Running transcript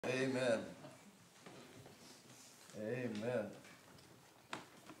Amen. Amen.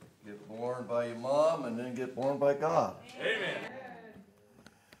 Get born by your mom and then get born by God. Amen.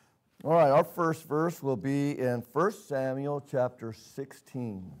 All right, our first verse will be in 1 Samuel chapter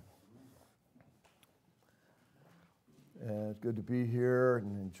 16. And it's good to be here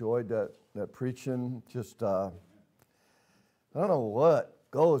and enjoyed that preaching. Just, I don't know what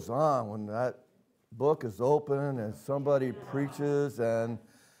goes on when that book is open and somebody preaches, and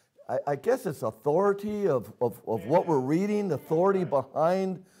I guess it's authority of what we're reading, the authority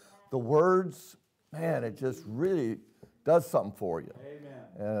behind the words. Man, it just really does something for you.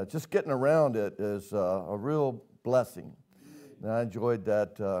 Amen. And just getting around it is a real blessing. And I enjoyed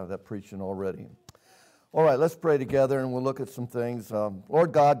that preaching already. All right, let's pray together and we'll look at some things.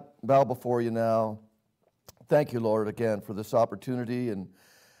 Lord God, bow before you now. Thank you, Lord, again for this opportunity, and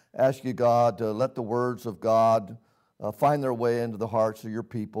ask you, God, to let the words of God find their way into the hearts of your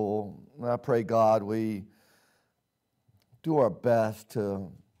people. And I pray, God, we do our best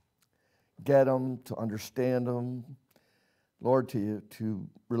to get them, to understand them, Lord, to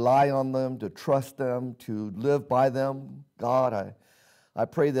rely on them, to trust them, to live by them. God, I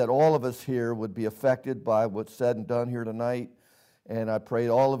pray that all of us here would be affected by what's said and done here tonight, and I pray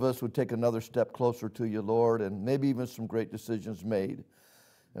all of us would take another step closer to you, Lord, and maybe even some great decisions made.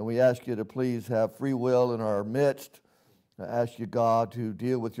 And we ask you to please have free will in our midst. I ask you, God, to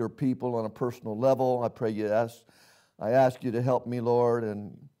deal with your people on a personal level. I pray I ask you to help me, Lord,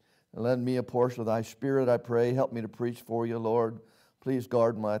 and lend me a portion of thy spirit, I pray. Help me to preach for you, Lord. Please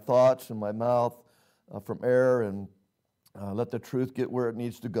guard my thoughts and my mouth from error, and let the truth get where it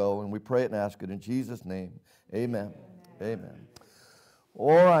needs to go. And we pray it and ask it in Jesus' name. Amen. Amen. Amen.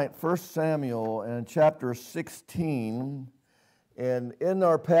 All right, 1 Samuel and chapter 16. And in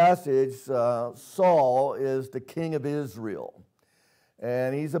our passage, Saul is the king of Israel.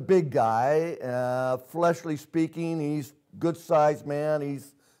 And he's a big guy, fleshly speaking. He's a good-sized man.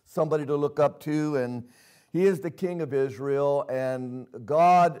 He's somebody to look up to. And he is the king of Israel. And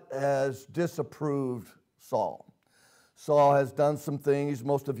God has disapproved Saul. Saul has done some things.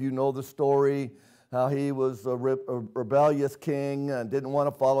 Most of you know the story, how he was a rebellious king and didn't want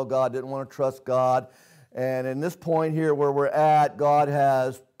to follow God, didn't want to trust God. And in this point here where we're at, God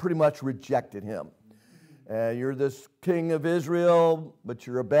has pretty much rejected him. And you're this king of Israel, but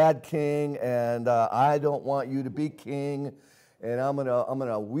you're a bad king, and I don't want you to be king, and I'm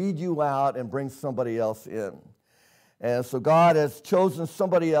gonna weed you out and bring somebody else in. And so God has chosen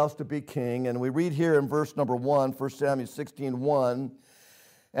somebody else to be king, and we read here in verse number 1, 1 Samuel 16:1,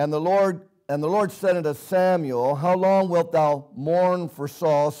 and the Lord said unto Samuel, how long wilt thou mourn for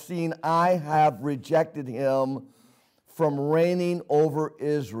Saul, seeing I have rejected him from reigning over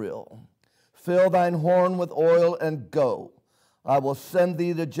Israel? Fill thine horn with oil and go. I will send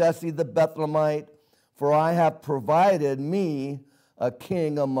thee to Jesse the Bethlehemite, for I have provided me a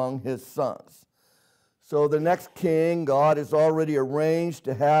king among his sons. So the next king, God has already arranged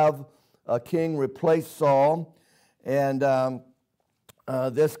to have a king replace Saul. And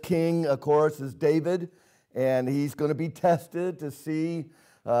this king, of course, is David, and he's going to be tested to see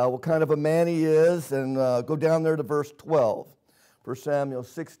what kind of a man he is. And go down there to verse 12, 1 Samuel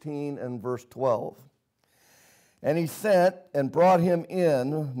 16 and verse 12. And he sent and brought him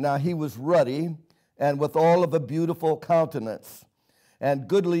in. Now he was ruddy, and withal of a beautiful countenance, and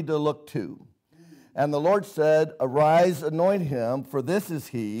goodly to look to. And the Lord said, arise, anoint him, for this is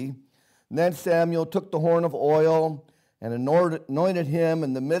he. And then Samuel took the horn of oil and anointed him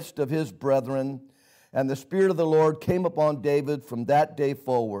in the midst of his brethren. And the Spirit of the Lord came upon David from that day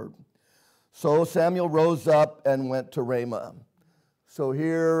forward. So Samuel rose up and went to Ramah. So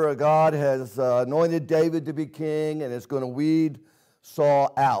here God has anointed David to be king and is going to weed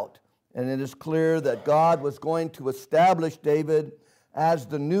Saul out. And it is clear that God was going to establish David as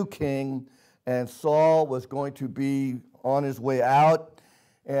the new king, and Saul was going to be on his way out.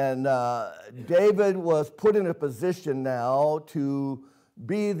 And David was put in a position now to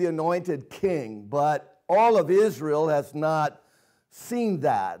be the anointed king, but all of Israel has not seen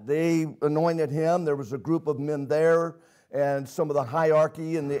that. They anointed him. There was a group of men there, and some of the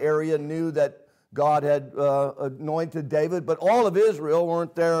hierarchy in the area knew that God had anointed David, but all of Israel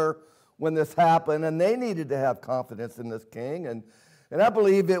weren't there when this happened, and they needed to have confidence in this king. And I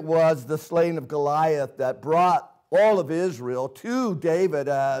believe it was the slaying of Goliath that brought all of Israel to David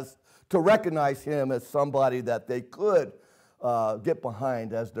to recognize him as somebody that they could get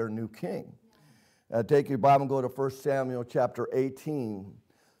behind as their new king. Take your Bible and go to 1 Samuel chapter 18.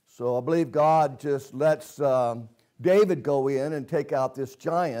 So I believe God just lets David go in and take out this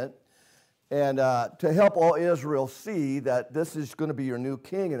giant. and to help all Israel see that this is going to be your new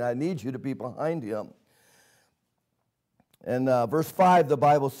king, and I need you to be behind him. And verse 5, the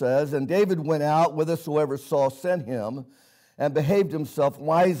Bible says, and David went out whithersoever Saul sent him, and behaved himself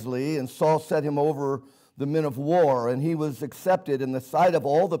wisely, and Saul set him over the men of war, and he was accepted in the sight of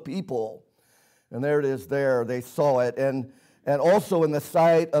all the people. And there it is there, they saw it, and also in the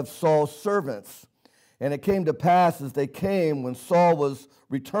sight of Saul's servants. And it came to pass as they came, when Saul was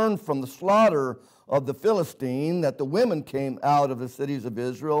returned from the slaughter of the Philistine, that the women came out of the cities of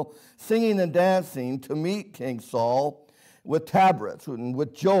Israel, singing and dancing to meet King Saul with tabrets and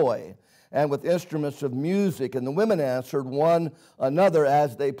with joy and with instruments of music. And the women answered one another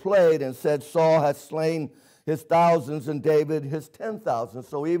as they played and said, Saul hath slain his thousands and David his 10,000.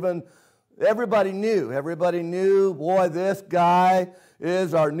 So even everybody knew, boy, this guy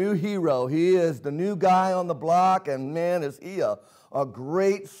is our new hero. He is the new guy on the block, and man, is he a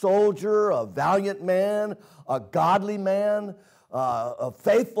great soldier, a valiant man, a godly man, a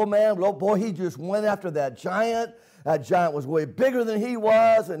faithful man. Boy, he just went after that giant. That giant was way bigger than he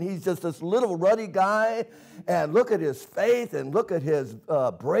was, and he's just this little ruddy guy. And look at his faith, and look at his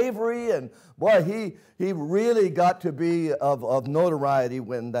bravery. And boy, he really got to be of notoriety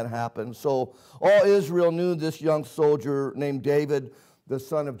when that happened. So all Israel knew this young soldier named David, the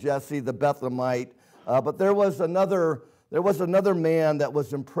son of Jesse, the Bethlehemite. But there was another man that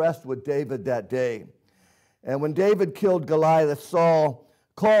was impressed with David that day. And when David killed Goliath, Saul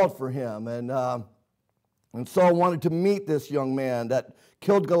called for him, and Saul wanted to meet this young man that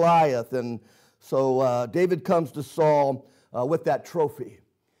killed Goliath. And so David comes to Saul with that trophy.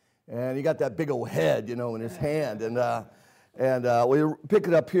 And he got that big old head, in his hand. And we pick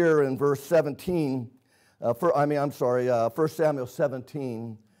it up here in verse 17. 1 Samuel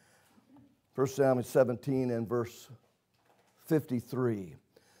 17. 1 Samuel 17 and verse 53.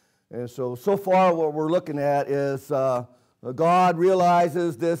 And so far what we're looking at is God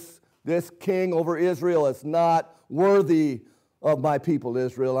realizes this king over Israel is not worthy of my people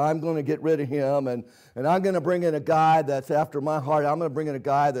Israel. I'm going to get rid of him, and I'm going to bring in a guy that's after my heart. I'm going to bring in a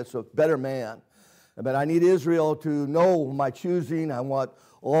guy that's a better man. But I need Israel to know my choosing. I want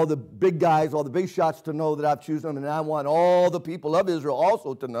all the big guys, all the big shots to know that I've chosen them, and I want all the people of Israel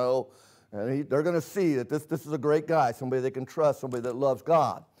also to know, and they're going to see that this is a great guy, somebody they can trust, somebody that loves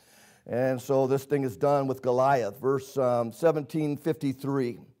God. And so this thing is done with Goliath. Verse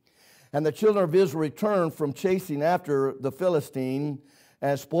 17:53. And the children of Israel returned from chasing after the Philistine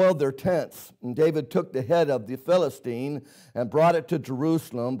and spoiled their tents. And David took the head of the Philistine and brought it to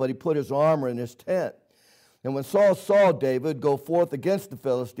Jerusalem, but he put his armor in his tent. And when Saul saw David go forth against the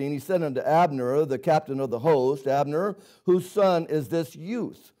Philistine, he said unto Abner, the captain of the host, Abner, whose son is this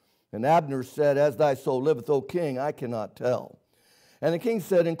youth? And Abner said, As thy soul liveth, O king, I cannot tell. And the king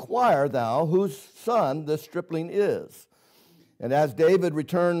said, Inquire thou whose son this stripling is. And as David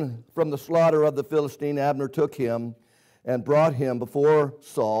returned from the slaughter of the Philistine, Abner took him and brought him before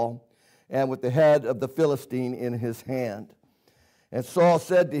Saul, and with the head of the Philistine in his hand. And Saul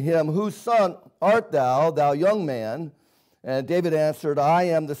said to him, Whose son art thou, thou young man? And David answered, I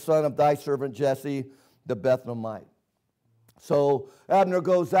am the son of thy servant Jesse, the Bethlehemite. So Abner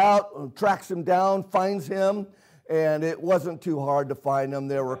goes out, tracks him down, finds him, and it wasn't too hard to find him.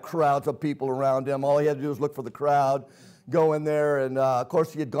 There were crowds of people around him. All he had to do was look for the crowd, go in there, and of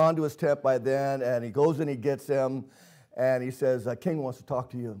course he had gone to his tent by then, and he goes and he gets him, and he says, King wants to talk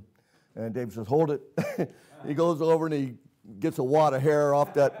to you. And David says, hold it. He goes over and he gets a wad of hair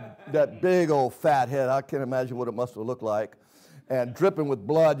off that big old fat head. I can't imagine what it must have looked like. And dripping with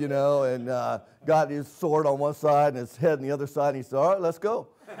blood, and got his sword on one side and his head on the other side, and he said, all right, let's go.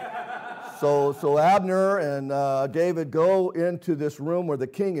 So Abner and David go into this room where the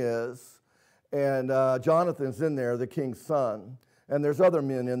king is, and Jonathan's in there, the king's son, and there's other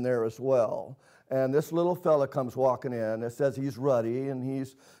men in there as well. And this little fella comes walking in. It says he's ruddy and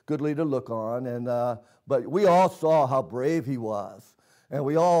he's goodly to look on. But we all saw how brave he was. And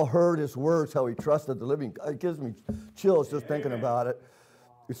we all heard his words, how he trusted the living God. It gives me chills just thinking about it.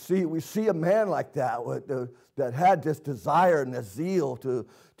 We see a man like that that had this desire and this zeal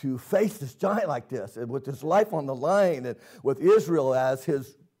to face this giant like this, and with his life on the line, and with Israel as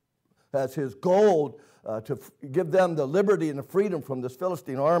his goal, to give them the liberty and the freedom from this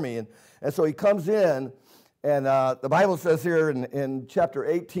Philistine army. And so he comes in, and the Bible says here in chapter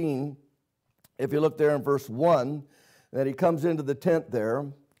 18, if you look there in verse 1, that he comes into the tent there,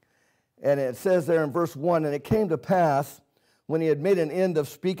 and it says there in verse 1, And it came to pass, when he had made an end of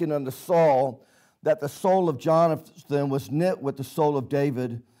speaking unto Saul, that the soul of Jonathan was knit with the soul of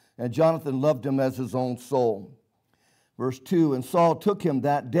David, and Jonathan loved him as his own soul. Verse 2, And Saul took him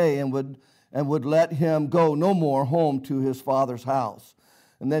that day, and and would let him go no more home to his father's house.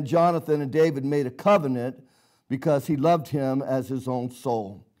 And then Jonathan and David made a covenant because he loved him as his own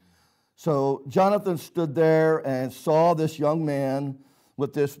soul. So Jonathan stood there and saw this young man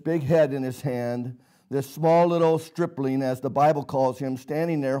with this big head in his hand, this small little stripling, as the Bible calls him,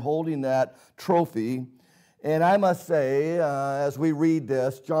 standing there holding that trophy. And I must say, as we read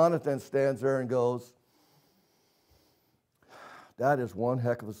this, Jonathan stands there and goes, that is one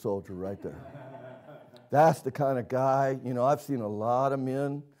heck of a soldier right there. That's the kind of guy, I've seen a lot of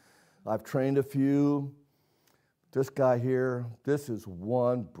men. I've trained a few. This guy here, this is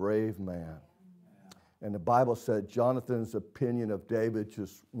one brave man. And the Bible said Jonathan's opinion of David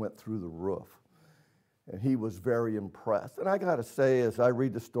just went through the roof. And he was very impressed. And I got to say, as I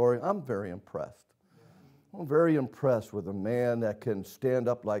read the story, I'm very impressed. I'm very impressed with a man that can stand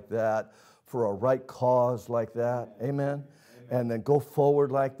up like that for a right cause like that. Amen? And then go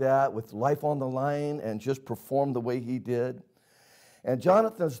forward like that with life on the line and just perform the way he did. And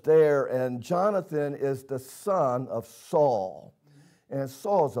Jonathan's there, and Jonathan is the son of Saul. And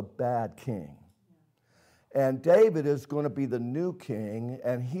Saul's a bad king. And David is going to be the new king,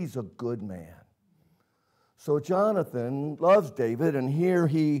 and he's a good man. So Jonathan loves David, and here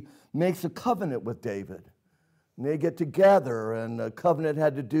he makes a covenant with David. And they get together, and the covenant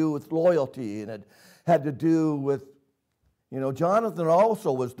had to do with loyalty, and it had to do with, Jonathan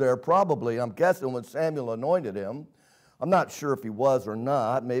also was there probably, I'm guessing, when Samuel anointed him. I'm not sure if he was or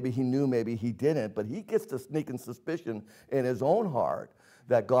not. Maybe he knew, maybe he didn't. But he gets the sneaking suspicion in his own heart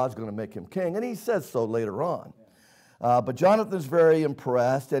that God's going to make him king. And he says so later on. But Jonathan's very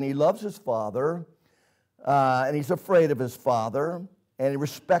impressed, and he loves his father, and he's afraid of his father, and he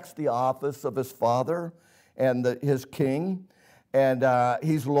respects the office of his father and his king. And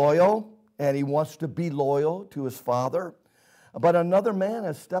he's loyal, and he wants to be loyal to his father. But another man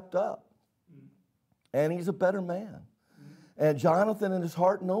has stepped up, and he's a better man. And Jonathan in his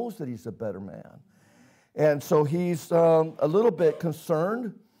heart knows that he's a better man. And so he's a little bit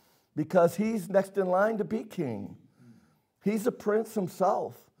concerned because he's next in line to be king. He's a prince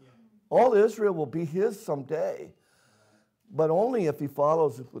himself. All Israel will be his someday, but only if he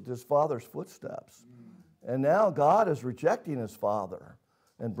follows with his father's footsteps. And now God is rejecting his father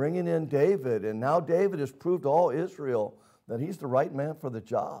and bringing in David. And now David has proved to all Israel that he's the right man for the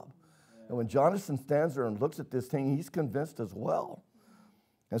job. And when Jonathan stands there and looks at this thing, he's convinced as well.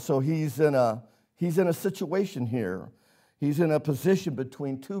 And so he's in a situation here. He's in a position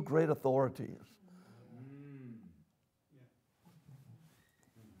between two great authorities.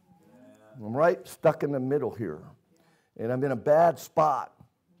 I'm right stuck in the middle here. And I'm in a bad spot.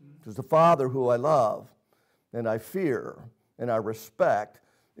 Because the father who I love and I fear and I respect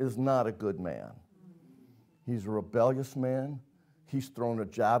is not a good man. He's a rebellious man. He's thrown a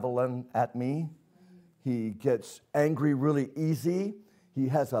javelin at me. He gets angry really easy. He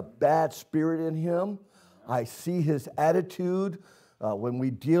has a bad spirit in him. I see his attitude. When we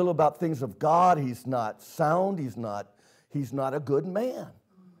deal about things of God, he's not sound. He's not a good man.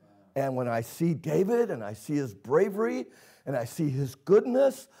 And when I see David and I see his bravery and I see his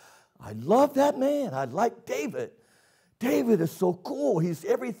goodness, I love that man. I like David. David is so cool. He's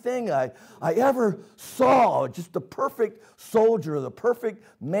everything I ever saw. Just the perfect soldier, the perfect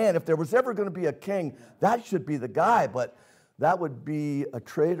man. If there was ever going to be a king, that should be the guy. But that would be a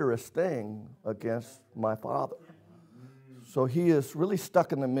traitorous thing against my father. So he is really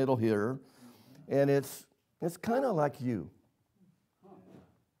stuck in the middle here. And it's kind of like you.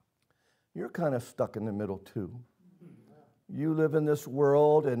 You're kind of stuck in the middle too. You live in this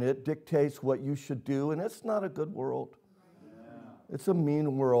world and it dictates what you should do, and it's not a good world. It's a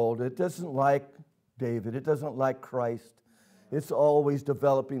mean world. It doesn't like David. It doesn't like Christ. It's always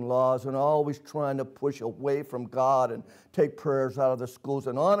developing laws and always trying to push away from God and take prayers out of the schools,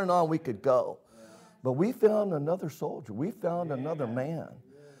 and on we could go. But we found another soldier. We found another man.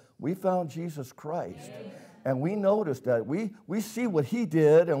 We found Jesus Christ. And we noticed that we see what he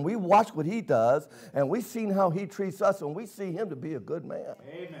did, and we watch what he does, and we've seen how he treats us, and we see him to be a good man.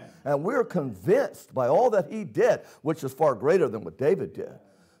 Amen. And we're convinced by all that he did, which is far greater than what David did.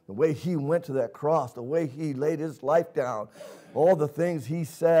 The way he went to that cross, the way he laid his life down, all the things he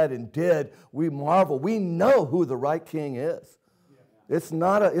said and did, we marvel. We know who the right king is. It's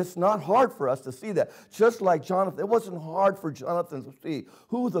not hard for us to see that. Just like Jonathan, it wasn't hard for Jonathan to see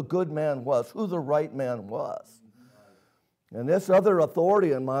who the good man was, who the right man was. And this other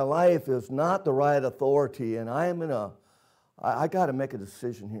authority in my life is not the right authority, and I got to make a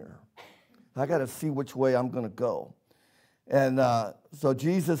decision here. I got to see which way I'm going to go. And so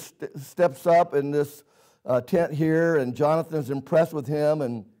Jesus steps up in this tent here, and Jonathan's impressed with him,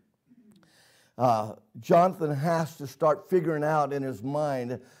 and Jonathan has to start figuring out in his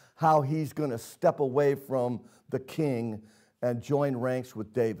mind how he's going to step away from the king and join ranks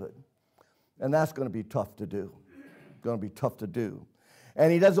with David. And that's going to be tough to do. Going to be tough to do.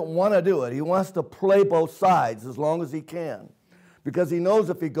 And he doesn't want to do it. He wants to play both sides as long as he can. Because he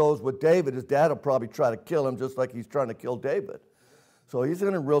knows if he goes with David, his dad will probably try to kill him just like he's trying to kill David. So he's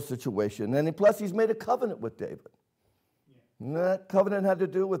in a real situation. And plus he's made a covenant with David. And that covenant had to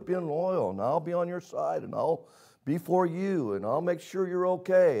do with being loyal. And I'll be on your side. And I'll be for you. And I'll make sure you're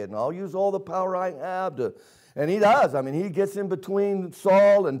okay. And I'll use all the power I have to... And he does. I mean, he gets in between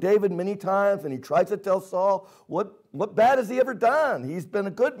Saul and David many times, and he tries to tell Saul, what bad has he ever done? He's been a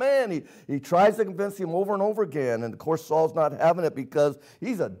good man. He tries to convince him over and over again. And, of course, Saul's not having it because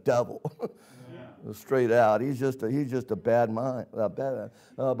he's a devil. Yeah. Straight out. He's just a bad man.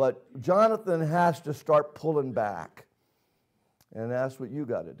 But Jonathan has to start pulling back. And that's what you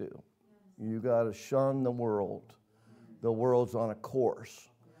got to do. You got to shun the world. The world's on a course,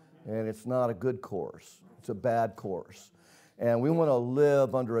 and it's not a good course. It's a bad course. And we want to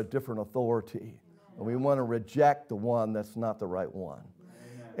live under a different authority. And we want to reject the one that's not the right one.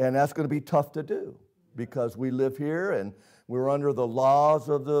 And that's going to be tough to do because we live here and we're under the laws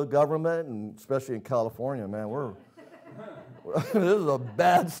of the government, and especially in California, man, this is a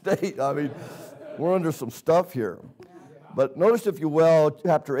bad state. I mean, we're under some stuff here. But notice, if you will,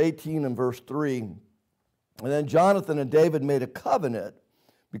 chapter 18 and verse 3. And then Jonathan and David made a covenant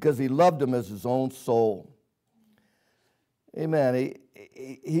because he loved him as his own soul. Amen.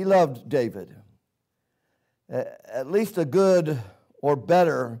 He loved David. At least a good or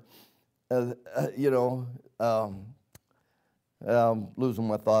better, I'm losing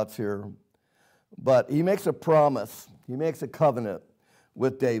my thoughts here. But he makes a promise. He makes a covenant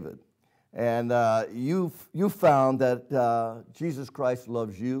with David. And you found that Jesus Christ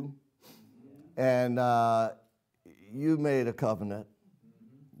loves you. And you made a covenant.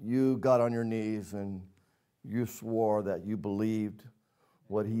 You got on your knees and you swore that you believed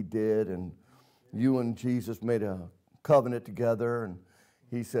what he did, and you and Jesus made a covenant together, and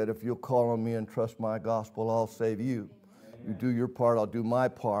he said, if you'll call on me and trust my gospel, I'll save you. Amen. You do your part, I'll do my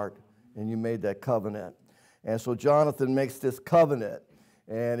part, and you made that covenant. And so Jonathan makes this covenant,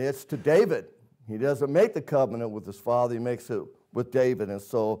 and it's to David. He doesn't make the covenant with his father, he makes it with David, and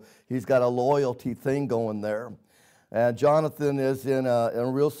so he's got a loyalty thing going there. And Jonathan is in a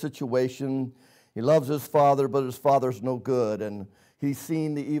real situation. He loves his father, but his father's no good. And he's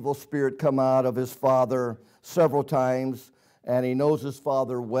seen the evil spirit come out of his father several times, and he knows his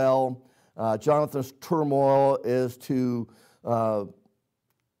father well. Jonathan's turmoil is to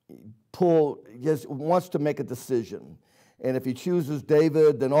wants to make a decision. And if he chooses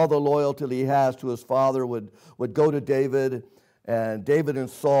David, then all the loyalty he has to his father would go to David. And David and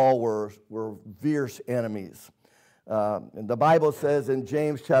Saul were fierce enemies. And the Bible says in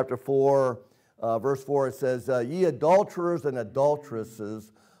James chapter 4, verse 4, it says, ye adulterers and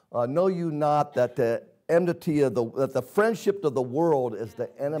adulteresses, know you not that the enmity of that the friendship of the world is the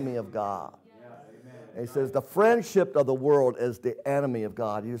enemy of God. And he says the friendship of the world is the enemy of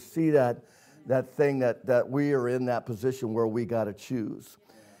God. You see that thing that we are in that position where we got to choose.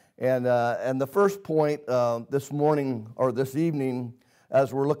 And the first point this morning or this evening,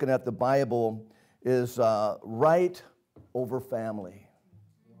 as we're looking at the Bible, is right over family.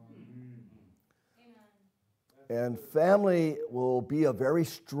 And family will be a very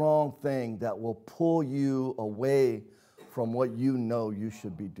strong thing that will pull you away from what you know you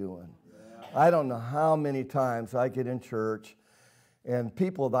should be doing. I don't know how many times I get in church and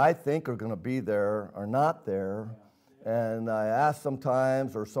people that I think are going to be there are not there. And I ask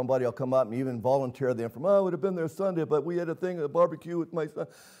sometimes, or somebody will come up and even volunteer the information. I would have been there Sunday, but we had a thing at a barbecue with my son.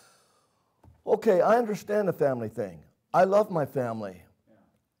 Okay, I understand the family thing. I love my family.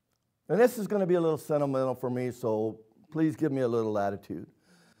 And this is going to be a little sentimental for me, so please give me a little latitude.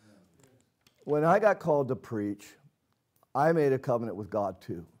 When I got called to preach, I made a covenant with God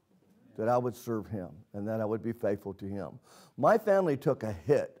too, that I would serve him and that I would be faithful to him. My family took a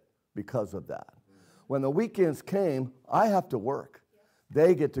hit because of that. When the weekends came, I have to work.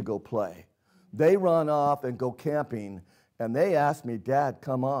 They get to go play. They run off and go camping, and they ask me, Dad,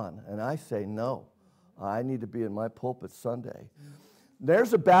 come on. And I say, no, I need to be in my pulpit Sunday.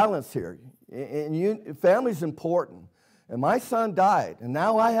 There's a balance here. And family's important. And my son died, and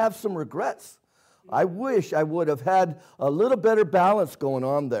now I have some regrets. I wish I would have had a little better balance going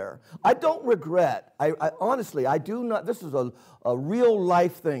on there. I don't regret. I honestly, I do not. This is a real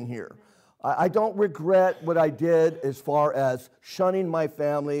life thing here. I don't regret what I did as far as shunning my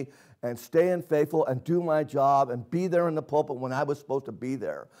family and staying faithful and do my job and be there in the pulpit when I was supposed to be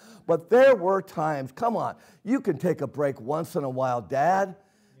there. But there were times, come on, you can take a break once in a while, Dad.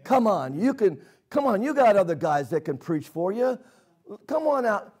 Come on, you got other guys that can preach for you. Come on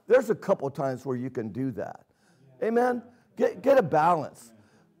out. There's a couple times where you can do that. Amen? Get a balance.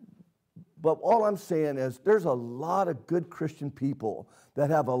 But all I'm saying is there's a lot of good Christian people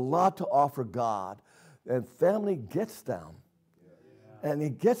that have a lot to offer God, and family gets them. And he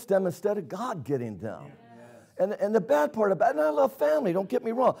gets them instead of God getting them. And the bad part about it, and I love family, don't get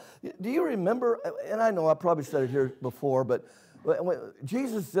me wrong. Do you remember, and I know I probably said it here before, but when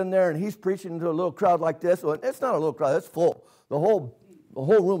Jesus is in there and he's preaching to a little crowd like this, well, it's not a little crowd, it's full. The whole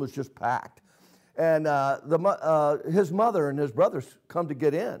room is just packed. And his mother and his brothers come to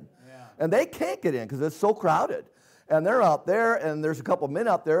get in. And they can't get in because it's so crowded. And they're out there, and there's a couple men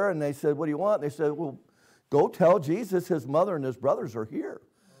out there, and they said, what do you want? And they said, well, go tell Jesus his mother and his brothers are here.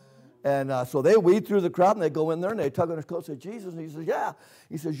 And so they weed through the crowd, and they go in there, and they tug on his coat and say, Jesus. And he says, yeah.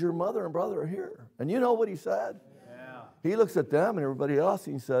 He says, your mother and brother are here. And you know what he said? Yeah. He looks at them and everybody else,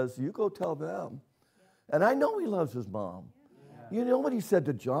 and he says, you go tell them. And I know he loves his mom. Yeah. You know what he said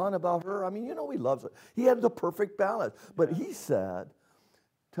to John about her? I mean, you know he loves her. He had the perfect balance. But he said,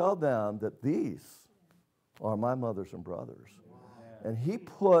 tell them that these are my mothers and brothers. And he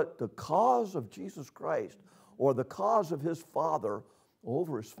put the cause of Jesus Christ or the cause of his Father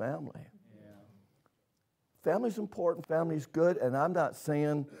over his family. Yeah. Family's important, family's good, and I'm not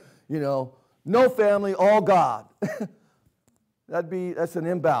saying, no family, all God. That's an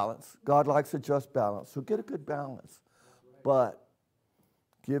imbalance. God likes a just balance. So get a good balance. But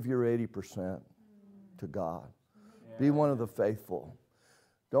give your 80% to God. Yeah. Be one of the faithful.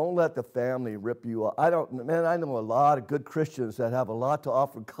 Don't let the family rip you up. I know a lot of good Christians that have a lot to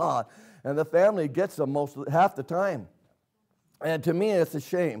offer God, and the family gets them half the time. And to me, it's a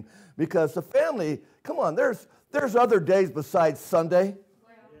shame because the family, come on, there's other days besides Sunday.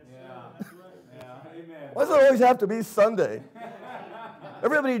 Yeah. Why does it always have to be Sunday?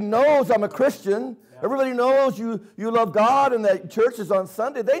 Everybody knows I'm a Christian. Everybody knows you love God and that church is on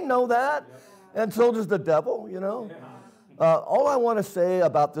Sunday. They know that, and so does the devil, All I want to say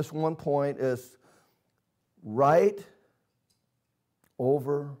about this one point is right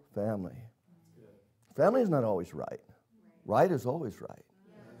over family. Family is not always right. Right is always right.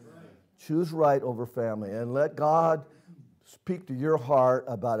 Choose right over family and let God speak to your heart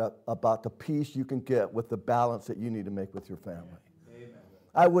about the peace you can get with the balance that you need to make with your family.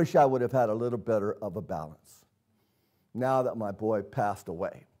 I wish I would have had a little better of a balance now that my boy passed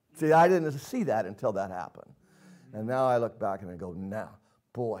away. See, I didn't see that until that happened. And now I look back and I go, now,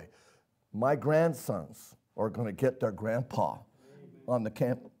 boy, my grandsons are going to get their grandpa on the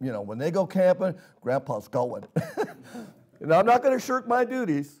camp. When they go camping, grandpa's going. And I'm not going to shirk my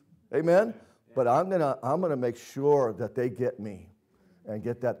duties, amen? But I'm gonna make sure that they get me and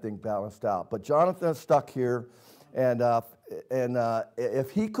get that thing balanced out. But Jonathan's stuck here, and if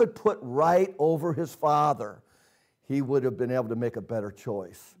he could put right over his father, he would have been able to make a better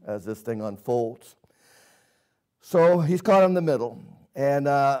choice as this thing unfolds. So he's caught in the middle, and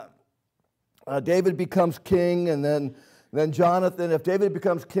David becomes king, and then Jonathan. If David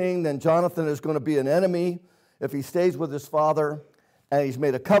becomes king, then Jonathan is going to be an enemy if he stays with his father, and he's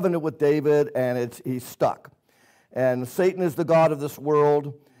made a covenant with David, and he's stuck. And Satan is the god of this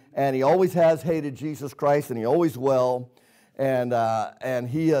world, and he always has hated Jesus Christ, and he always will. And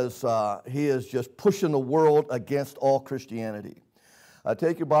he is just pushing the world against all Christianity.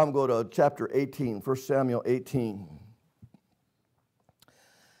 Take your Bible and go to chapter 18, 1 Samuel 18.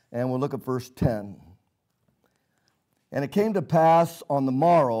 And we'll look at verse 10. And it came to pass on the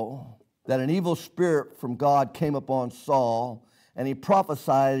morrow that an evil spirit from God came upon Saul, and he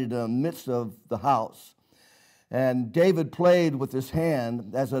prophesied in the midst of the house. And David played with his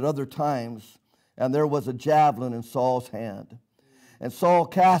hand as at other times, and there was a javelin in Saul's hand. And Saul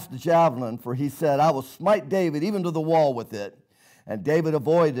cast the javelin, for he said, I will smite David even to the wall with it. And David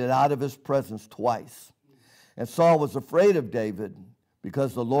avoided it out of his presence twice. And Saul was afraid of David,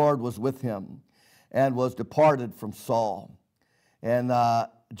 because the Lord was with him, and was departed from Saul. And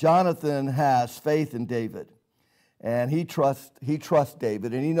Jonathan has faith in David, and he trusts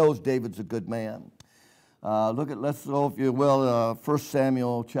David, and he knows David's a good man. Let's go, if you will, 1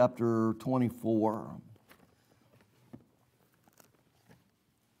 Samuel chapter 24.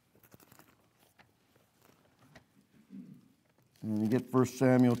 And you get 1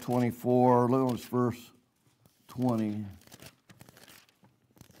 Samuel 24, look at verse 20.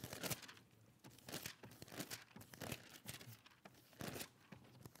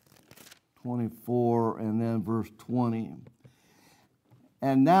 24 and then verse 20.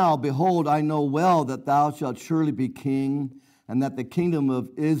 And now, behold, I know well that thou shalt surely be king, and that the kingdom of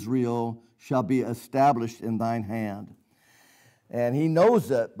Israel shall be established in thine hand. And he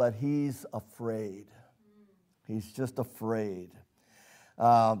knows it, but he's afraid. He's just afraid.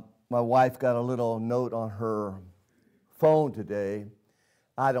 My wife got a little note on her phone today.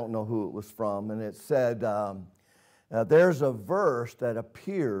 I don't know who it was from, and it said, there's a verse that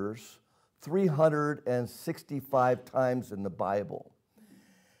appears 365 times in the Bible.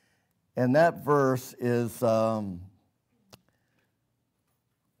 And that verse is,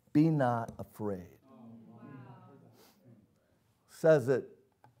 be not afraid. Says it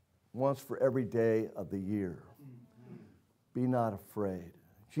once for every day of the year. Be not afraid.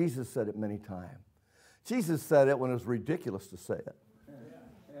 Jesus said it many times. Jesus said it when it was ridiculous to say it.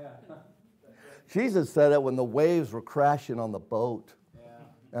 Jesus said it when the waves were crashing on the boat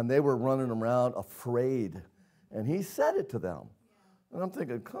and they were running around afraid. And he said it to them. And I'm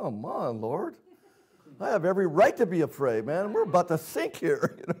thinking, come on, Lord. I have every right to be afraid, man. We're about to sink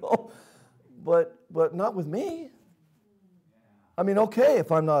here, you know. But not with me. I mean, okay,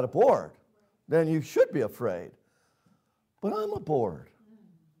 if I'm not aboard, then you should be afraid. But I'm aboard.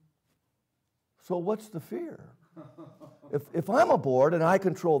 So what's the fear? If I'm aboard and I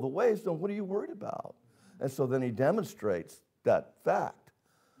control the waves, then what are you worried about? And so then he demonstrates that fact.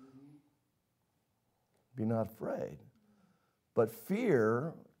 Be not afraid. But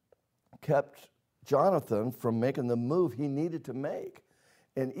fear kept Jonathan from making the move he needed to make.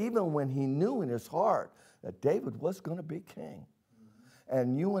 And even when he knew in his heart that David was going to be king.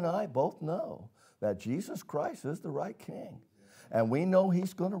 And you and I both know that Jesus Christ is the right king. And we know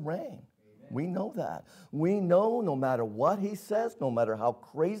he's going to reign. We know that. We know no matter what he says, no matter how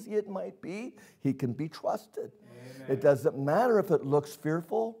crazy it might be, he can be trusted. Amen. It doesn't matter if it looks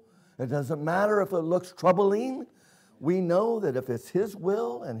fearful. It doesn't matter if it looks troubling. We know that if it's his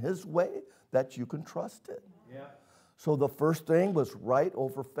will and his way, that you can trust it. Yeah. So the first thing was right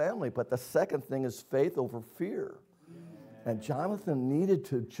over family, but the second thing is faith over fear. Amen. And Jonathan needed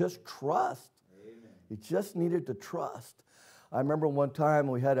to just trust. Amen. He just needed to trust. I remember one time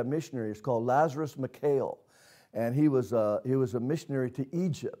we had a missionary. He's called Andrus and Kyle, and he was a missionary to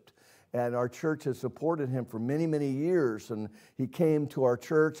Egypt. And our church has supported him for many, many years. And he came to our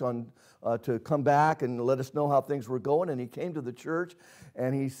church to come back and let us know how things were going. And he came to the church,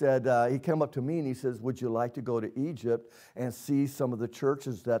 and he said, he came up to me and he says, would you like to go to Egypt and see some of the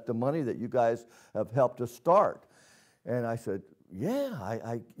churches that the money that you guys have helped us start? And I said, yeah,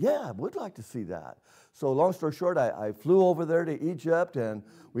 I would like to see that. So long story short, I flew over there to Egypt, and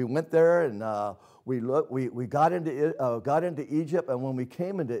we went there, and we got into Egypt. And when we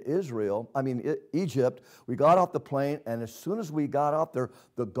came into Egypt, we got off the plane, and as soon as we got off there,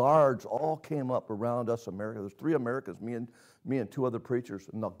 the guards all came up around us. There's 3 Americans, me and 2 other preachers,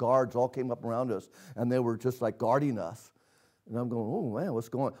 and the guards all came up around us, and they were just like guarding us. And I'm going, oh man, what's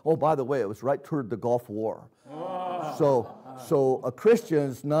going on? Oh, by the way, it was right toward the Gulf War. Oh. So a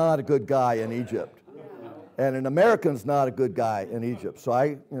Christian's not a good guy in Egypt. And an American's not a good guy in Egypt. So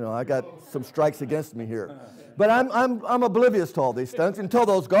I got some strikes against me here. But I'm oblivious to all these things until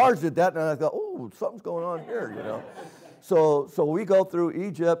those guards did that, and I thought, oh, something's going on here, you know. So we go through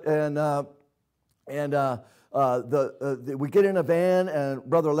Egypt, and we get in a van, and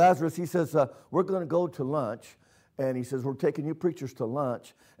Brother Lazarus, he says, we're going to go to lunch. And he says, we're taking you preachers to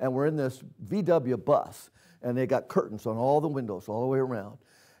lunch, and we're in this VW bus, and they got curtains on all the windows all the way around.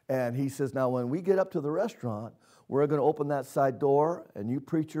 And he says, now when we get up to the restaurant, we're going to open that side door, and you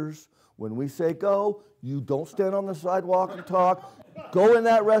preachers, when we say go, you don't stand on the sidewalk and talk. Go in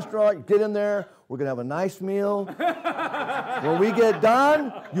that restaurant, get in there, we're going to have a nice meal. When we get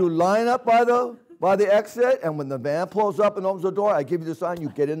done, you line up by the exit, and when the van pulls up and opens the door, I give you the sign, you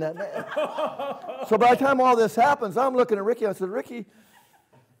get in that van. So by the time all this happens, I'm looking at Ricky, I said, Ricky,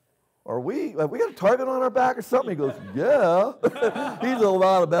 have we got a target on our back or something? He goes, yeah. He's a little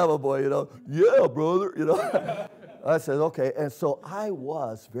Alabama boy, you know. Yeah, brother, you know. I said, okay. And so I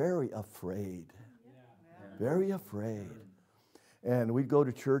was very afraid. Very afraid. And we'd go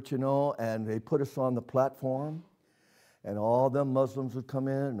to church, you know, and they put us on the platform. And all them Muslims would come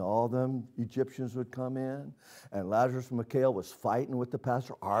in, and all them Egyptians would come in. And Lazarus and Mikhail was fighting with the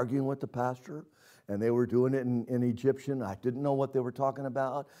pastor, arguing with the pastor. And they were doing it in Egyptian. I didn't know what they were talking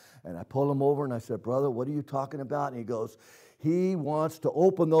about. And I pulled him over, and I said, brother, what are you talking about? And he goes, he wants to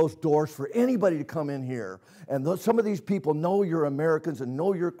open those doors for anybody to come in here. And some of these people know you're Americans and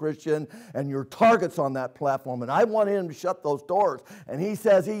know you're Christian, and you're targets on that platform. And I want him to shut those doors. And he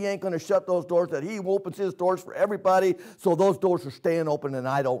says he ain't going to shut those doors, that he opens his doors for everybody, so those doors are staying open, and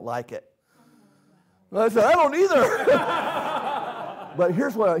I don't like it. And I said, I don't either. But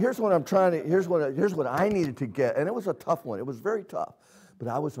here's what I needed to get, and it was a tough one. It was very tough, but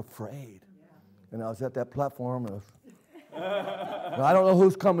I was afraid, and I was at that platform, and I don't know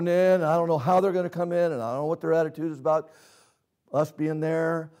who's coming in, and I don't know how they're going to come in, and I don't know what their attitude is about us being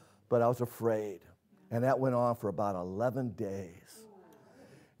there, but I was afraid, and that went on for about 11 days,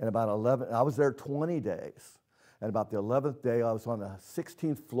 and I was there 20 days. And about the 11th day, I was on the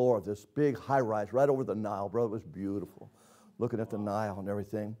 16th floor of this big high-rise right over the Nile. Bro, it was beautiful, looking at the Nile and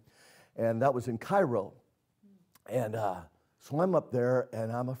everything. And that was in Cairo. And so I'm up there,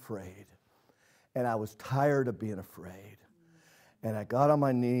 and I'm afraid. And I was tired of being afraid. And I got on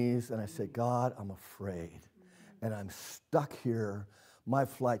my knees, and I said, God, I'm afraid. And I'm stuck here. My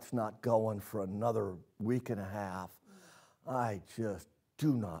flight's not going for another week and a half. I just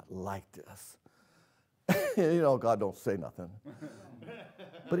do not like this. You know, God don't say nothing.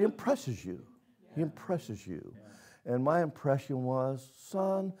 But he impresses you. He impresses you. And my impression was,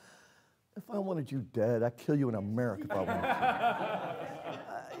 son, if I wanted you dead, I'd kill you in America if I wanted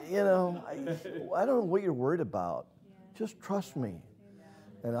you. You know, I don't know what you're worried about. Just trust me.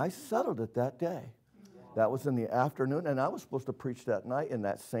 And I settled it that day. That was in the afternoon, and I was supposed to preach that night in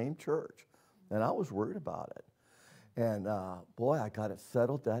that same church. And I was worried about it. And boy, I got it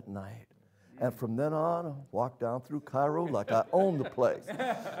settled that night. And from then on, I walked down through Cairo like I owned the place.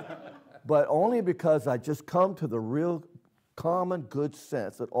 But only because I just come to the real common good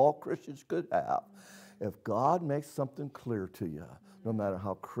sense that all Christians could have. If God makes something clear to you, no matter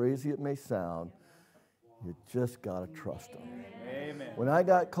how crazy it may sound, you just got to trust him. Amen. When I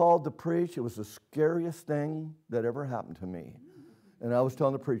got called to preach, it was the scariest thing that ever happened to me. And I was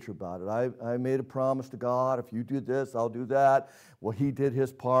telling the preacher about it. I made a promise to God, if you do this, I'll do that. Well, he did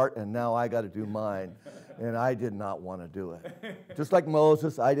his part, and now I got to do mine. And I did not want to do it. Just like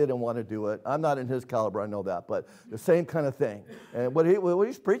Moses, I didn't want to do it. I'm not in his caliber, I know that, but the same kind of thing. And what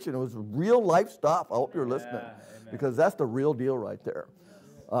he's preaching was real life stuff. I hope you're listening, because that's the real deal right there.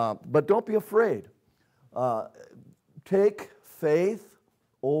 But don't be afraid. Take faith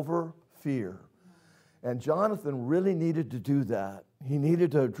over fear. And Jonathan really needed to do that. He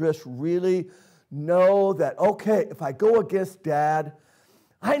needed to just really know that, okay, if I go against Dad,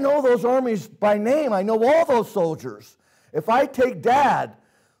 I know those armies by name. I know all those soldiers. If I take Dad,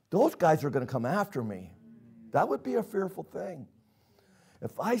 those guys are going to come after me. That would be a fearful thing.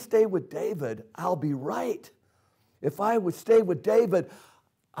 If I stay with David, I'll be right. If I would stay with David,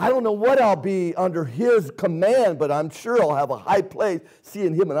 I don't know what I'll be under his command, but I'm sure I'll have a high place,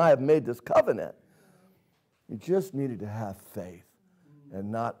 seeing him and I have made this covenant. He just needed to have faith and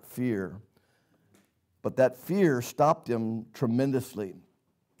not fear. But that fear stopped him tremendously.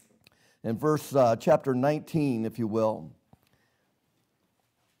 In chapter 19, if you will,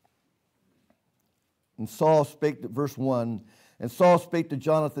 and Saul spake, verse 1, and Saul spake to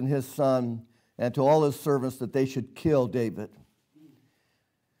Jonathan his son and to all his servants that they should kill David.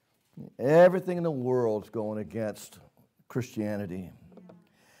 Everything in the world's going against Christianity.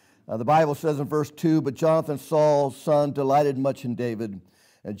 The Bible says in verse 2, but Jonathan, Saul's son, delighted much in David.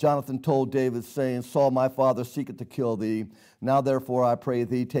 And Jonathan told David, saying, Saul, my father, seeketh to kill thee. Now therefore, I pray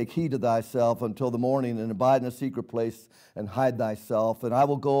thee, take heed to thyself until the morning, and abide in a secret place, and hide thyself. And I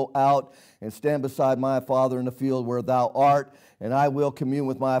will go out and stand beside my father in the field where thou art, and I will commune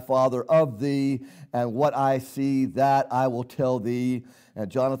with my father of thee, and what I see, that I will tell thee. And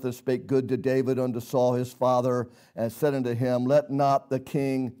Jonathan spake good to David unto Saul his father, and said unto him, let not the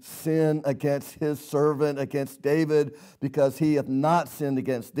king sin against his servant, against David, because he hath not sinned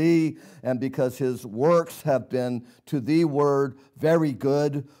against thee, and because his works have been to thee word very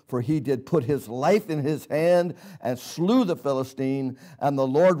good, for he did put his life in his hand, and slew the Philistine, and the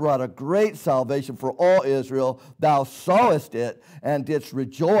Lord wrought a great salvation for all Israel. Thou sawest it, and didst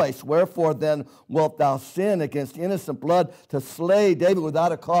rejoice. Wherefore then wilt thou sin against innocent blood to slay David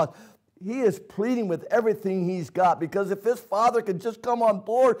without a cause? He is pleading with everything he's got, because if his father could just come on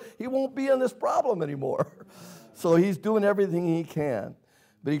board, he won't be in this problem anymore. So he's doing everything he can.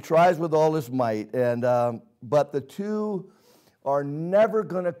 But he tries with all his might. And but the two are never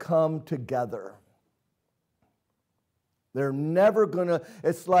going to come together. They're never going to,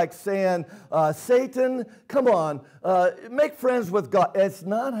 it's like saying, Satan, come on, make friends with God. It's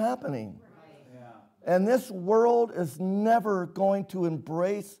not happening. Yeah. And this world is never going to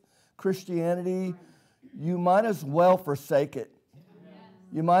embrace Christianity. You might as well forsake it.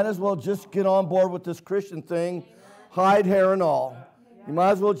 You might as well just get on board with this Christian thing, hide hair and all. You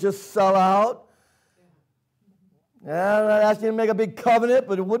might as well just sell out. Yeah, I'm not asking you to make a big covenant,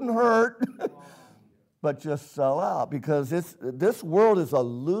 but it wouldn't hurt. But just sell out, because this world is a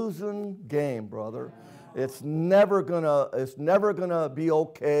losing game, brother. It's never gonna be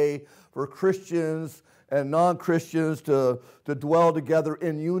okay for Christians and non-Christians to dwell together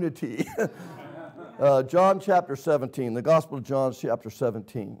in unity. John chapter 17, the Gospel of John chapter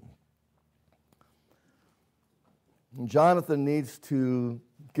 17. Jonathan needs to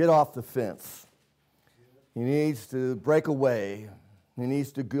get off the fence. He needs to break away. He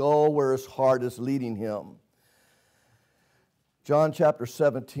needs to go where his heart is leading him. John chapter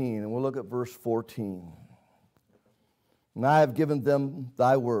 17, and we'll look at verse 14. And I have given them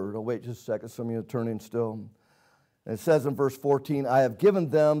thy word. Oh, wait just a second. Some of you are turning still. And it says in verse 14, I have given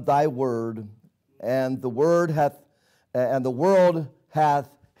them thy word, and the world hath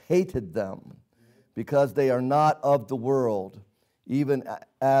hated them, because they are not of the world, even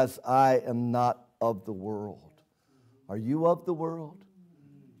as I am not of the world. Are you of the world?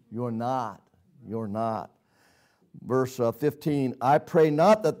 You're not. You're not. Verse 15, I pray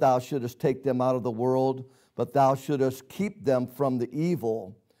not that thou shouldest take them out of the world, but thou shouldest keep them from the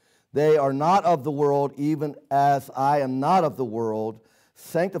evil. They are not of the world, even as I am not of the world.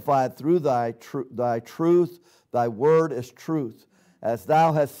 Sanctified through thy truth, thy word is truth. As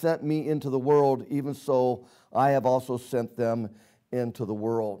thou hast sent me into the world, even so I have also sent them into the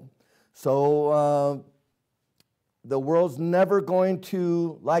world. So the world's never going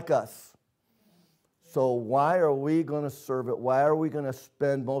to like us. So why are we going to serve it? Why are we going to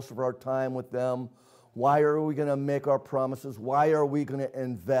spend most of our time with them? Why are we going to make our promises? Why are we going to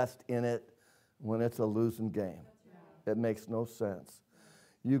invest in it when it's a losing game? It makes no sense.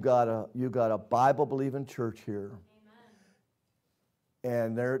 You got a Bible-believing church here.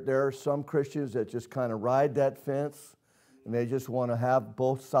 And there are some Christians that just kind of ride that fence, and they just want to have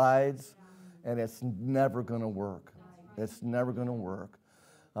both sides, and it's never going to work. It's never going to work.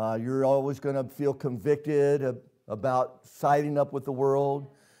 You're always going to feel convicted about siding up with the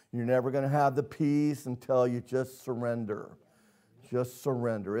world. You're never going to have the peace until you just surrender. Just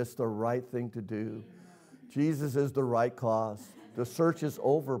surrender. It's the right thing to do. Jesus is the right cause. The search is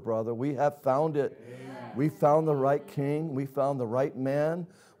over, brother. We have found it. We found the right king. We found the right man.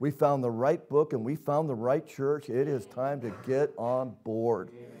 We found the right book, and we found the right church. It is time to get on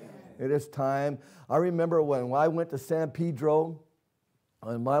board. It is time. I remember when I went to San Pedro,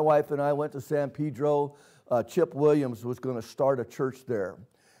 and my wife and I went to San Pedro, Chip Williams was going to start a church there.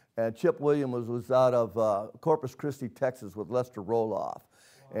 And Chip Williams was out of Corpus Christi, Texas, with Lester Roloff.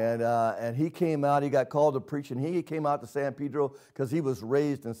 And he came out, he got called to preach, and he came out to San Pedro because he was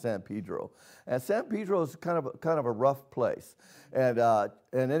raised in San Pedro. And San Pedro is kind of a rough place. And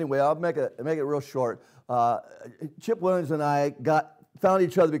anyway, I'll make it real short. Chip Williams and I found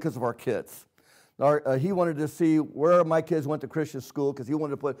each other because of our kids. He wanted to see where my kids went to Christian school because he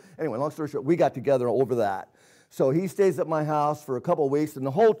wanted to anyway, long story short, we got together over that. So he stays at my house for a couple of weeks, and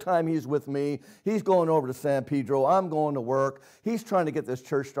the whole time he's with me, he's going over to San Pedro. I'm going to work. He's trying to get this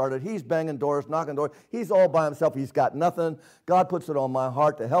church started. He's banging doors, knocking doors. He's all by himself. He's got nothing. God puts it on my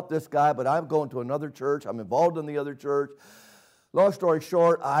heart to help this guy, but I'm going to another church. I'm involved in the other church. Long story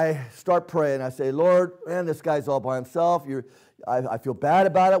short, I start praying. I say, Lord, man, this guy's all by himself. I feel bad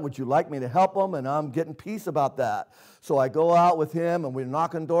about it. Would you like me to help him? And I'm getting peace about that. So I go out with him, and we're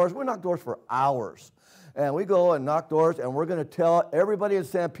knocking doors. We knock doors for hours. And we go and knock doors, and we're going to tell everybody in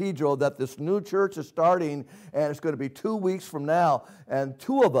San Pedro that this new church is starting, and it's going to be 2 weeks from now. And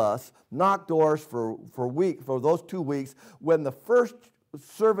two of us knocked doors for those 2 weeks. When the first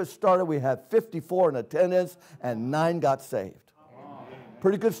service started, we had 54 in attendance, and 9 got saved.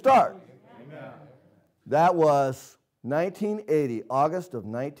 Pretty good start. Amen. That was 1980, August of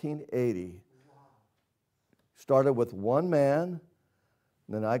 1980. Started with one man,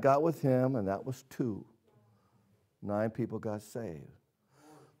 then I got with him, and that was 2. 9 people got saved.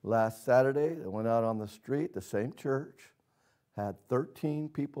 Last Saturday, they went out on the street, the same church, had 13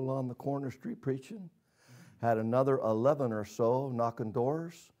 people on the corner street preaching, had another 11 or so knocking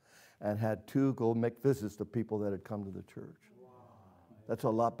doors, and had 2 go make visits to people that had come to the church. That's a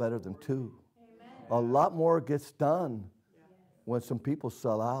lot better than 2. A lot more gets done when some people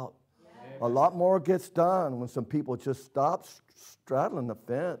sell out. A lot more gets done when some people just stop straddling the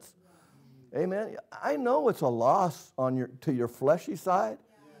fence. Amen. I know it's a loss to your fleshy side.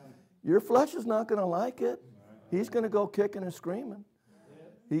 Your flesh is not going to like it. He's going to go kicking and screaming.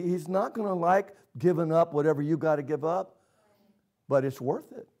 He's not going to like giving up whatever you got to give up, but it's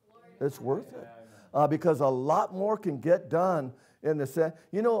worth it. It's worth it because a lot more can get done in the sense.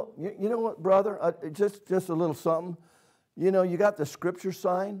 You know what, brother? Just a little something. You know, you got the scripture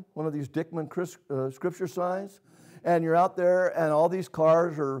sign, one of these Dickman scripture signs. and you're out there and all these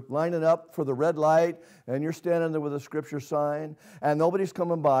cars are lining up for the red light and you're standing there with a scripture sign and nobody's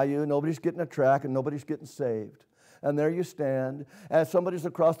coming by you, nobody's getting a track and nobody's getting saved. And there you stand, and somebody's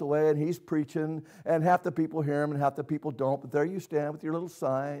across the way, and he's preaching, and half the people hear him, and half the people don't. But there you stand with your little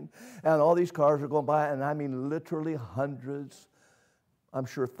sign, and all these cars are going by, and I mean literally hundreds, I'm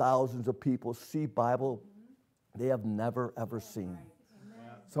sure thousands of people see Bible they have never, ever seen.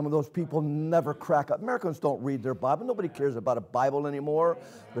 Some of those people never crack up. Americans don't read their Bible. Nobody cares about a Bible anymore.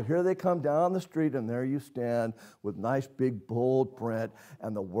 But here they come down the street, and there you stand with nice, big, bold print,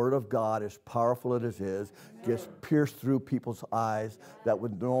 and the Word of God, as powerful as it is, gets pierced through people's eyes that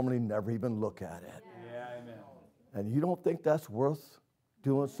would normally never even look at it. Yeah, amen. And you don't think that's worth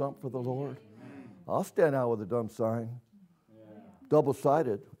doing something for the Lord? I'll stand out with a dumb sign.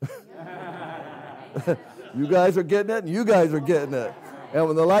 Double-sided. You guys are getting it, and you guys are getting it. And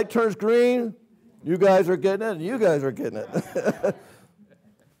when the light turns green, you guys are getting it, and you guys are getting it.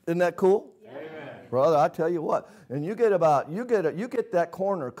 Isn't that cool? Amen. Brother, I tell you what. And you get that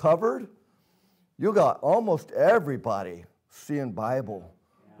corner covered, you got almost everybody seeing Bible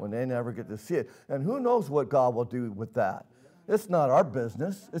when they never get to see it. And who knows what God will do with that? It's not our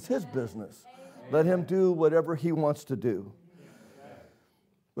business. It's His business. Let Him do whatever He wants to do.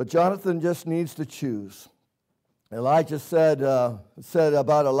 But Jonathan just needs to choose. Elijah said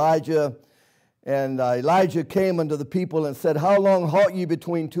about Elijah, and Elijah came unto the people and said, How long halt ye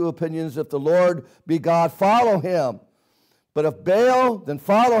between two opinions? If the Lord be God, follow him. But if Baal, then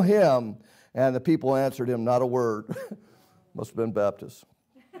follow him. And the people answered him, not a word. Must have been Baptists.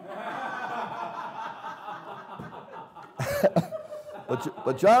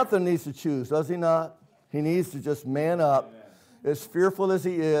 But Jonathan needs to choose, does he not? He needs to just man up. As fearful as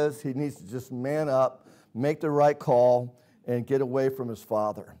he is, he needs to just man up, make the right call, and get away from his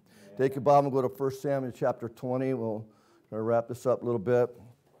father. Take your Bible and go to 1 Samuel chapter 20. We'll wrap this up a little bit.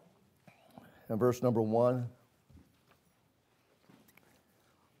 And verse number 1.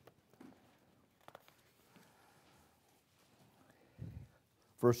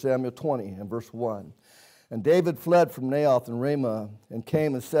 First Samuel 20 and verse 1. And David fled from Naioth and Ramah and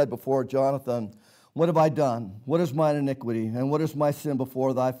came and said before Jonathan, What have I done? What is mine iniquity? And what is my sin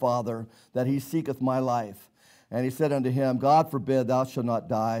before thy father, that he seeketh my life? And he said unto him, God forbid, thou shalt not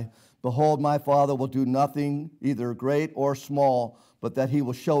die. Behold, my father will do nothing, either great or small, but that he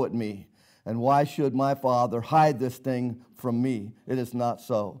will show it me. And why should my father hide this thing from me? It is not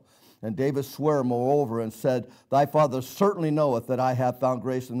so. And David sware moreover and said, Thy father certainly knoweth that I have found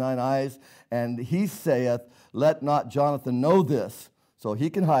grace in thine eyes. And he saith, Let not Jonathan know this. So he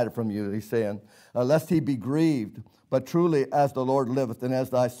can hide it from you, he's saying, lest he be grieved. But truly, as the Lord liveth, and as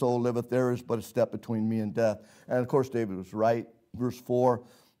thy soul liveth, there is but a step between me and death. And of course, David was right. Verse 4,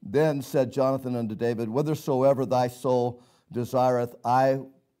 Then said Jonathan unto David, Whithersoever thy soul desireth, I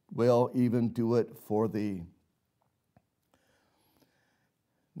will even do it for thee.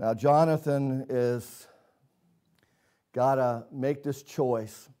 Now, Jonathan is got to make this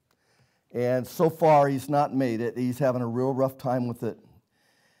choice. And so far, he's not made it. He's having a real rough time with it.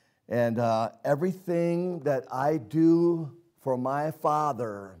 And everything that I do for my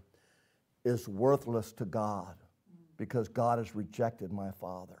father is worthless to God because God has rejected my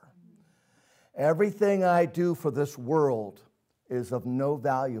father. Everything I do for this world is of no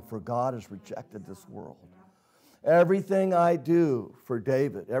value, for God has rejected this world. Everything I do for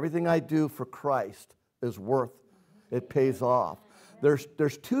David, everything I do for Christ is worth, it pays off.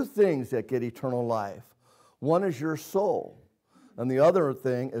 There's two things that get eternal life. One is your soul, and the other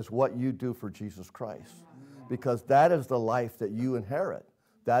thing is what you do for Jesus Christ, because that is the life that you inherit.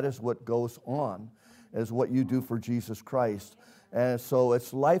 That is what goes on, is what you do for Jesus Christ. And so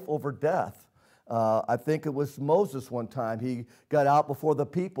it's life over death. I think it was Moses one time. He got out before the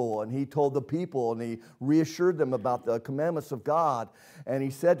people, and he told the people, and he reassured them about the commandments of God. And he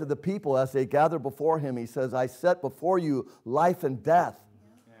said to the people as they gathered before him, he says, I set before you life and death.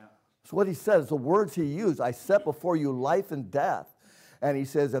 Yeah. That's what he says, the words he used. I set before you life and death. And he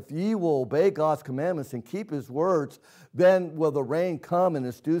says, if ye will obey God's commandments and keep his words, then will the rain come in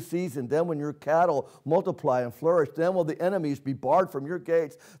its due season. Then when your cattle multiply and flourish, then will the enemies be barred from your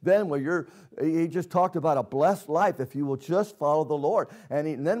gates. Then will he just talked about a blessed life if you will just follow the Lord.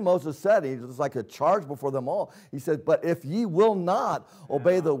 And then Moses said, he was like a charge before them all. He said, but if ye will not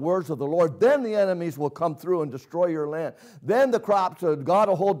obey the words of the Lord, then the enemies will come through and destroy your land. Then the crops, God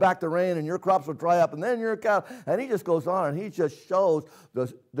will hold back the rain and your crops will dry up. And then your cattle, and he just goes on and he just shows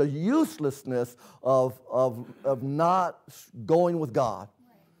the uselessness of not going with God.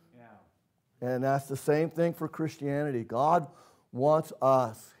 Yeah. And that's the same thing for Christianity. God wants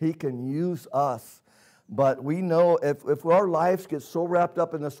us. He can use us. But we know if our lives get so wrapped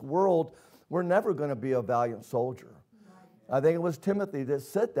up in this world, we're never going to be a valiant soldier. I think it was Timothy that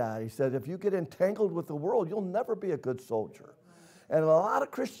said that. He said, if you get entangled with the world, you'll never be a good soldier. And a lot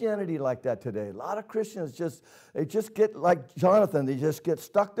of Christianity like that today. A lot of Christians they just get like Jonathan. They just get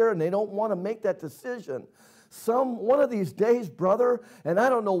stuck there and they don't want to make that decision. One of these days, brother, and I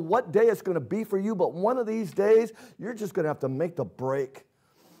don't know what day it's going to be for you, but one of these days, you're just going to have to make the break.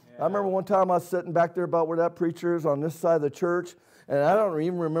 Yeah. I remember one time I was sitting back there about where that preacher is on this side of the church, and I don't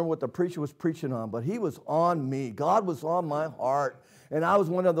even remember what the preacher was preaching on, but he was on me. God was on my heart. And I was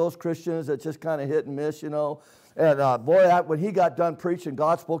one of those Christians that just kind of hit and miss, you know. And boy, when he got done preaching,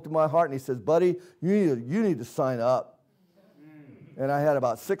 God spoke to my heart, and he says, buddy, you need to sign up. And I had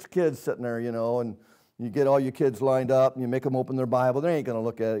about 6 kids sitting there, you know, and you get all your kids lined up, and you make them open their Bible. They ain't going to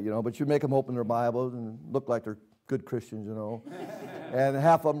look at it, you know, but you make them open their Bibles and look like they're good Christians, you know. And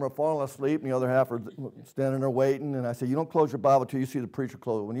half of them are falling asleep, and the other half are standing there waiting. And I say, you don't close your Bible till you see the preacher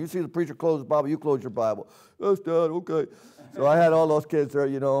close. When you see the preacher close his Bible, you close your Bible. Yes, Dad, okay. So I had all those kids there,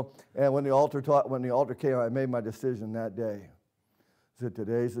 you know. And when the altar came, I made my decision that day. I said,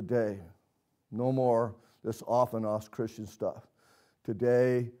 today's the day. No more this off and off Christian stuff.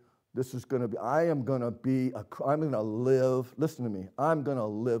 Today, this is going to be, I'm going to live, listen to me, I'm going to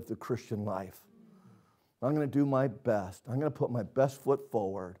live the Christian life. I'm going to do my best. I'm going to put my best foot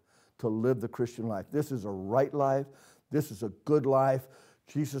forward to live the Christian life. This is a right life. This is a good life.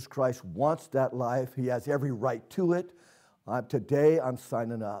 Jesus Christ wants that life. He has every right to it. Today, I'm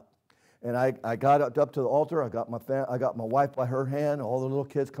signing up. And I got up to the altar. I got my wife by her hand. All the little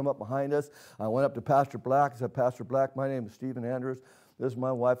kids come up behind us. I went up to Pastor Black. I said, Pastor Black, my name is Stephen Andrus. This is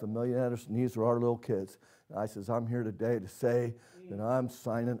my wife, Amelia Andrus, and these are our little kids. And I says, I'm here today to say that I'm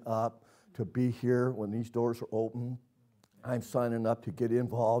signing up to be here when these doors are open. I'm signing up to get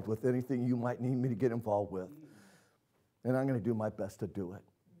involved with anything you might need me to get involved with. And I'm going to do my best to do it.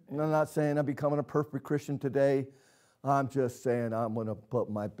 And I'm not saying I'm becoming a perfect Christian today. I'm just saying I'm going to put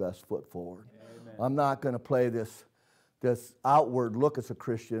my best foot forward. Amen. I'm not going to play this outward look as a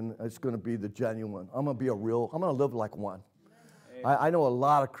Christian. It's going to be the genuine. I'm going to live like one. I know a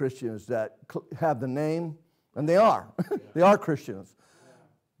lot of Christians that have the name, and they are. They are Christians.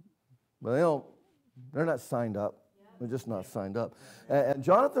 But they're not signed up. They're just not signed up. And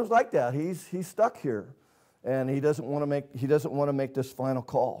Jonathan's like that. He's stuck here. And he doesn't want to make this final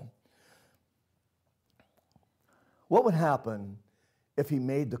call. What would happen if he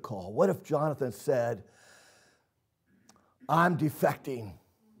made the call? What if Jonathan said, I'm defecting.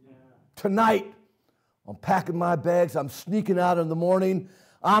 Tonight, I'm packing my bags. I'm sneaking out in the morning.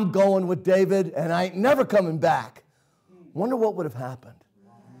 I'm going with David, and I ain't never coming back. Wonder what would have happened.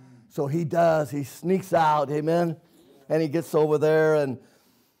 So he does. He sneaks out, amen? And he gets over there, and,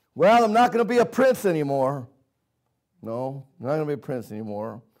 well, I'm not going to be a prince anymore. No, I'm not going to be a prince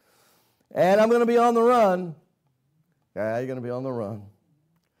anymore. And I'm going to be on the run. Yeah, you're going to be on the run.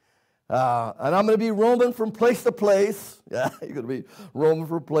 And I'm going to be roaming from place to place. Yeah, you're going to be roaming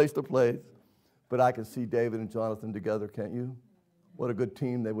from place to place. But I can see David and Jonathan together, can't you? What a good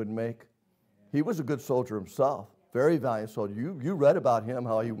team they would make. He was a good soldier himself, very valiant soldier. You read about him,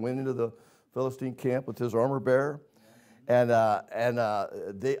 how he went into the Philistine camp with his armor bearer. And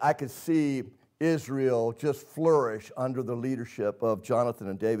I could see Israel just flourish under the leadership of Jonathan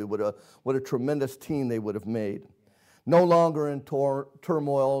and David. What a tremendous team they would have made. No longer in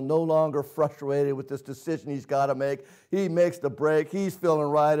turmoil, no longer frustrated with this decision he's got to make. He makes the break. He's feeling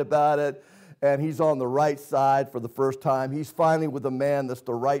right about it, and he's on the right side for the first time. He's finally with a man that's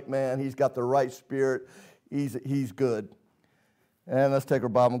the right man. He's got the right spirit. He's good. And let's take our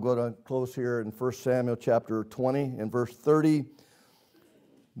Bible and go to close here in 1 Samuel chapter 20 and verse 30.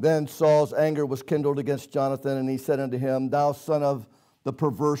 Then Saul's anger was kindled against Jonathan, and he said unto him, Thou son of the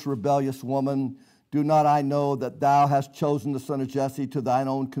perverse, rebellious woman, do not I know that thou hast chosen the son of Jesse to thine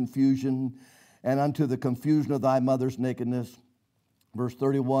own confusion and unto the confusion of thy mother's nakedness? Verse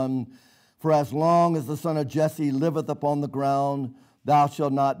 31, For as long as the son of Jesse liveth upon the ground, thou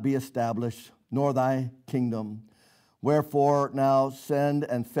shalt not be established, nor thy kingdom. Wherefore now send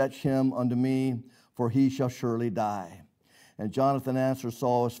and fetch him unto me, for he shall surely die. And Jonathan answered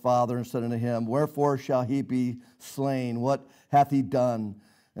Saul his father and said unto him, Wherefore shall he be slain? What hath he done?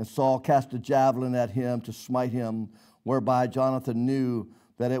 And Saul cast a javelin at him to smite him, whereby Jonathan knew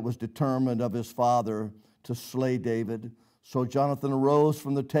that it was determined of his father to slay David. So Jonathan arose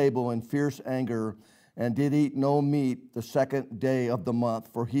from the table in fierce anger, and did eat no meat the second day of the month,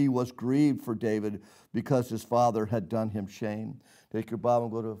 for he was grieved for David, because his father had done him shame. Take your Bible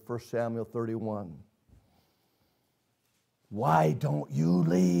and go to 1 Samuel 31. Why don't you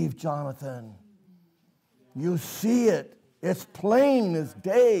leave, Jonathan? You see it. It's plain as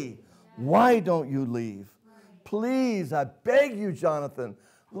day. Why don't you leave? Please, I beg you, Jonathan,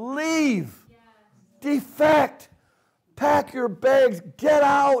 leave. Defect. Pack your bags. Get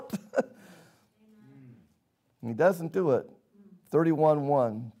out. He doesn't do it.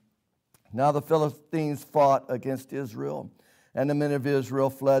 31:1. Now the Philistines fought against Israel, and the men of Israel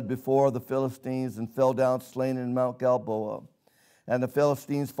fled before the Philistines and fell down slain in Mount Gilboa. And the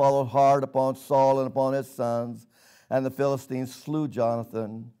Philistines followed hard upon Saul and upon his sons, and the Philistines slew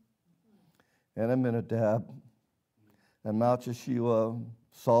Jonathan and Abinadab and Malchishua,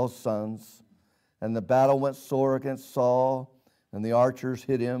 Saul's sons. And the battle went sore against Saul, and the archers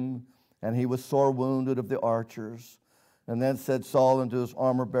hit him, and he was sore wounded of the archers. And then said Saul unto his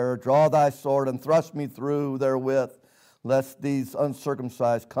armor-bearer, Draw thy sword and thrust me through therewith, lest these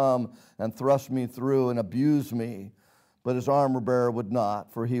uncircumcised come and thrust me through and abuse me. But his armor-bearer would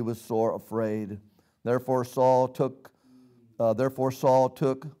not, for he was sore afraid. Therefore Saul took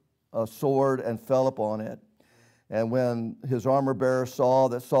a sword and fell upon it. And when his armor-bearer saw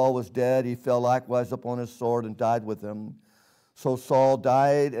that Saul was dead, he fell likewise upon his sword and died with him. So Saul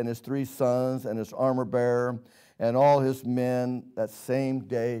died, and his 3 sons, and his armor-bearer, and all his men that same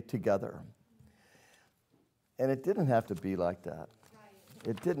day together. And it didn't have to be like that.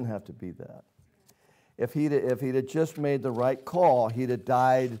 It didn't have to be that. If he'd have just made the right call, he'd have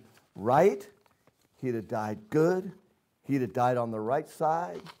died right, he'd have died good, he'd have died on the right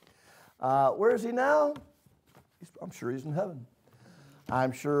side. Where is he now? I'm sure he's in heaven.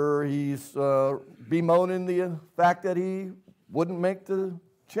 I'm sure he's bemoaning the fact that he wouldn't make the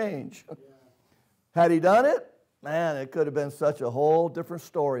change. Had he done it, man, it could have been such a whole different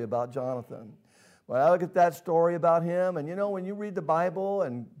story about Jonathan. When I look at that story about him, and you know, when you read the Bible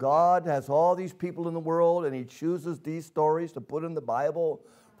and God has all these people in the world and he chooses these stories to put in the Bible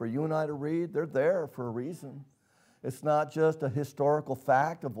for you and I to read, they're there for a reason. It's not just a historical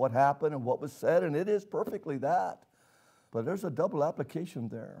fact of what happened and what was said, and it is perfectly that. But there's a double application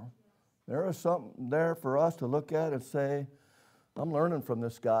there. There is something there for us to look at and say, I'm learning from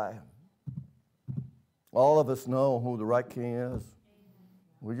this guy. All of us know who the right king is.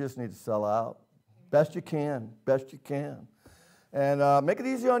 We just need to sell out. Best you can, best you can. And make it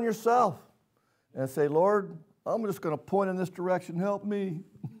easy on yourself. And say, Lord, I'm just going to point in this direction. Help me.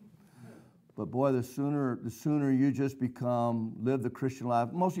 But boy, the sooner you just live the Christian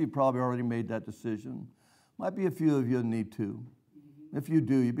life. Most of you probably already made that decision. Might be a few of you that need to. If you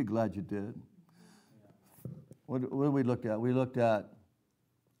do, you'd be glad you did. What did we look at? We looked at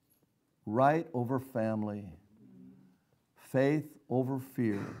right over family, faith over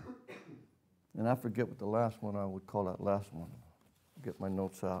fear. And I forget what the last one I would call that last one. Get my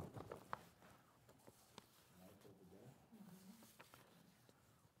notes out.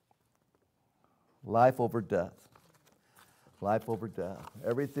 Life over death. Life over death.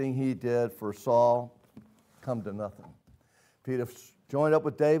 Everything he did for Saul come to nothing. If he'd have joined up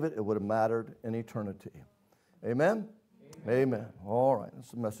with David, it would have mattered in eternity. Amen? Amen. All right,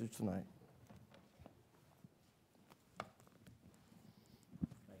 that's the message tonight.